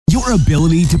Your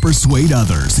ability to persuade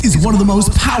others is one of the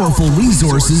most powerful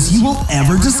resources you will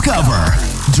ever discover.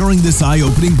 During this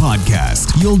eye-opening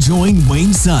podcast, you'll join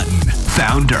Wayne Sutton,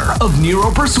 founder of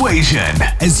Neuropersuasion,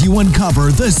 as you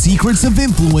uncover the secrets of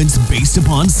influence based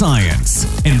upon science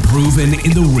and proven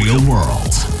in the real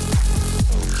world.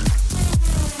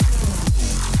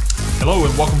 Hello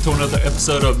and welcome to another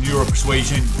episode of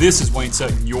Neuropersuasion. This is Wayne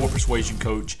Sutton, your persuasion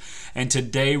coach, and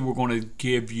today we're going to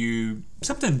give you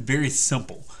something very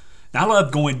simple. Now, I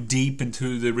love going deep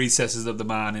into the recesses of the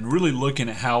mind and really looking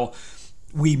at how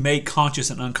we make conscious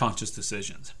and unconscious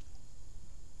decisions.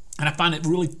 And I find it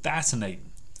really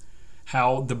fascinating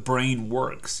how the brain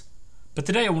works. But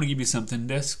today I want to give you something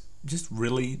that's just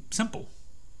really simple,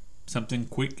 something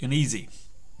quick and easy.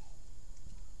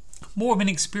 More of an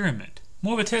experiment.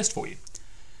 More of a test for you.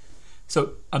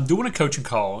 So I'm doing a coaching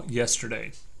call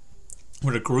yesterday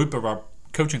with a group of our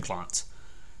coaching clients.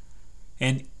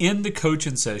 And in the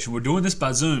coaching session, we're doing this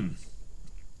by Zoom.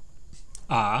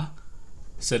 I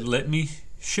said, let me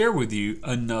share with you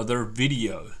another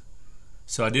video.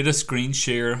 So I did a screen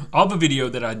share of a video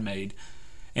that I'd made.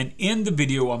 And in the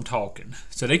video, I'm talking.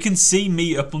 So they can see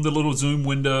me up on the little Zoom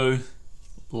window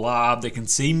live. They can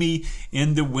see me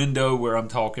in the window where I'm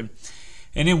talking.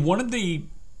 And in one of the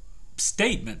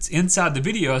statements inside the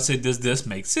video, I said, does this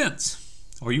make sense?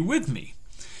 Are you with me?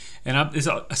 And it's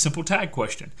a simple tag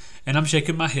question. And I'm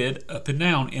shaking my head up and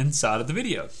down inside of the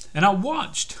video. And I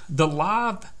watched the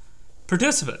live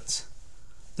participants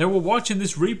that were watching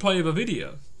this replay of a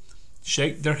video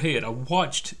shake their head. I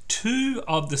watched 2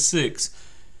 of the 6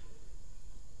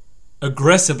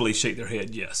 aggressively shake their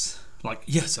head, yes. Like,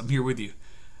 yes, I'm here with you.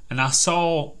 And I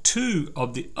saw 2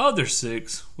 of the other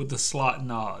 6 with a slight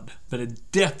nod, but a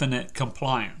definite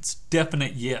compliance,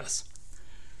 definite yes.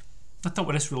 I thought,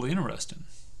 well, that's really interesting.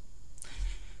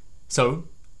 So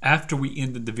after we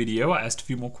ended the video, I asked a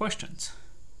few more questions.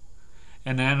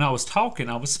 And then I was talking,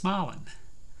 I was smiling.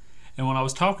 And when I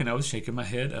was talking, I was shaking my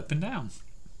head up and down.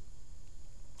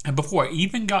 And before I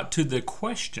even got to the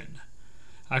question,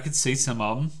 I could see some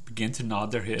of them begin to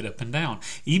nod their head up and down.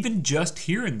 Even just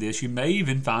hearing this, you may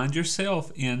even find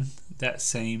yourself in that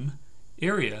same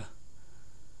area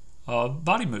of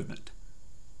body movement.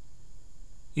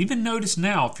 Even notice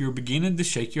now if you're beginning to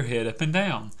shake your head up and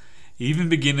down, even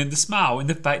beginning to smile, and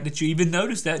the fact that you even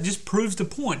notice that just proves the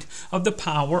point of the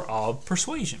power of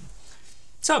persuasion.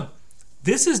 So,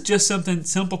 this is just something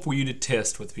simple for you to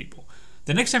test with people.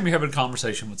 The next time you're having a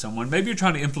conversation with someone, maybe you're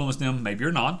trying to influence them, maybe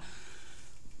you're not,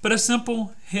 but a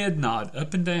simple head nod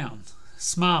up and down,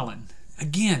 smiling.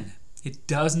 Again, it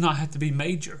does not have to be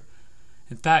major.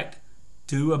 In fact,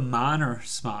 do a minor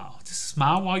smile. Just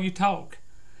smile while you talk.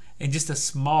 And just a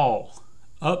small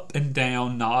up and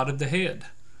down nod of the head.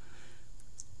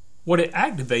 What it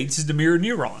activates is the mirror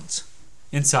neurons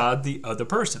inside the other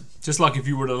person. Just like if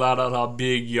you were to let out a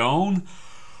big yawn.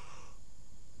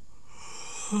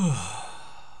 And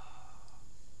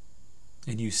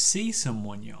you see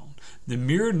someone yawn, the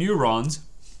mirror neurons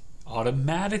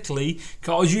automatically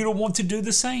cause you to want to do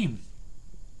the same.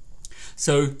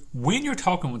 So when you're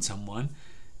talking with someone,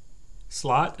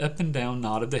 slight up and down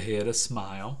nod of the head, a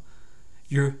smile,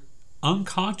 you're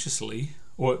unconsciously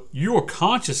or you're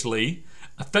consciously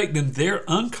affecting their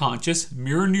unconscious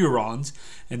mirror neurons,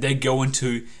 and they go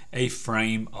into a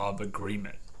frame of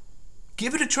agreement.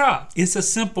 Give it a try. It's a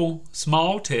simple,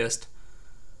 small test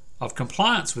of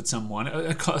compliance with someone,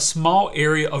 a small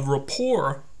area of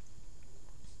rapport,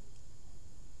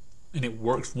 and it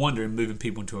works wonder in moving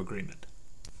people into agreement.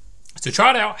 So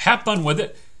try it out, have fun with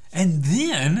it, and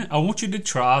then I want you to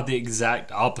try the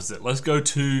exact opposite. Let's go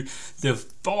to the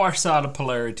far side of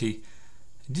polarity,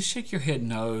 and just shake your head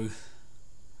no,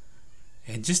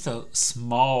 and just a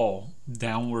small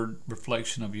downward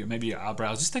reflection of maybe your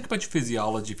eyebrows. Just think about your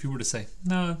physiology. If you were to say,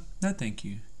 no thank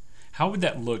you, how would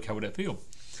that look? How would that feel?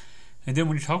 And then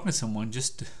when you're talking to someone,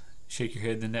 just shake your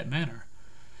head in that manner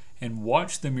and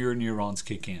watch the mirror neurons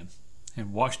kick in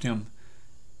and watch them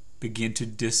begin to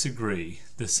disagree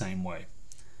the same way.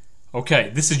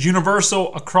 Okay, this is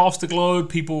universal across the globe.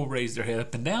 People raise their head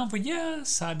up and down for yes,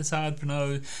 side to side for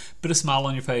no, put a smile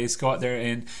on your face, go out there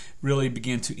and really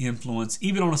begin to influence,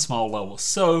 even on a small level.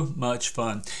 So much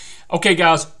fun. Okay,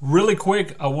 guys, really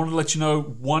quick, I want to let you know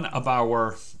one of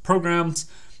our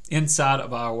programs inside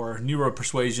of our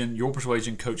Neuropersuasion,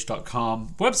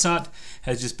 yourpersuasioncoach.com website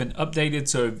has just been updated.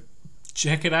 So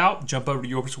check it out. Jump over to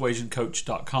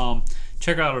yourpersuasioncoach.com.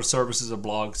 Check out our services, our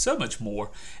blog, so much more.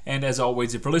 And as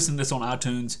always, if you're listening to this on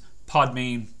iTunes,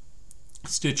 Podbean,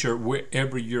 Stitcher,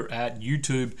 wherever you're at,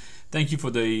 YouTube. Thank you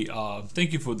for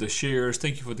the shares.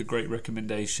 Thank you for the great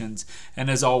recommendations. And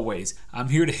as always, I'm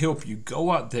here to help you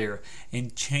go out there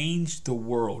and change the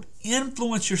world.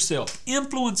 Influence yourself,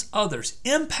 influence others,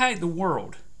 impact the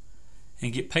world,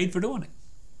 and get paid for doing it.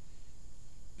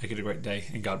 Make it a great day,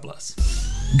 and God bless.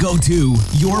 Go to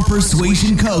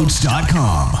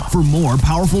yourpersuasioncoach.com for more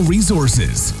powerful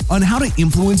resources on how to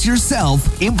influence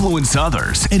yourself, influence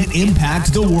others, and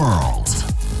impact the world.